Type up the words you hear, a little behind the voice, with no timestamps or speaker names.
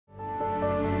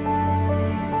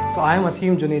So I am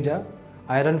Asim Juneja.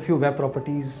 I run few web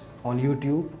properties on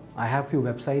YouTube. I have few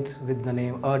websites with the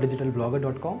name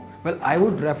adigitalblogger.com. Well, I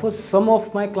would refer some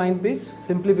of my client base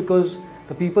simply because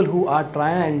the people who are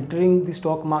trying entering the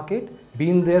stock market,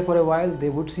 been there for a while, they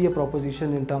would see a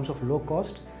proposition in terms of low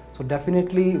cost. So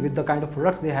definitely with the kind of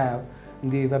products they have in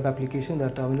the web application,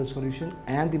 the terminal solution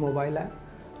and the mobile app,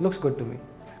 looks good to me.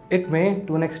 It may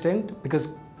to an extent because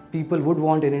people would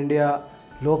want in India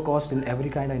low cost in every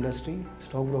kind of industry.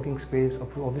 Stockbroking space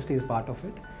obviously is part of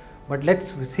it. But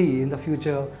let's see in the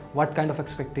future what kind of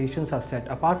expectations are set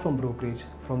apart from brokerage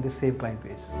from this same client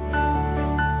base.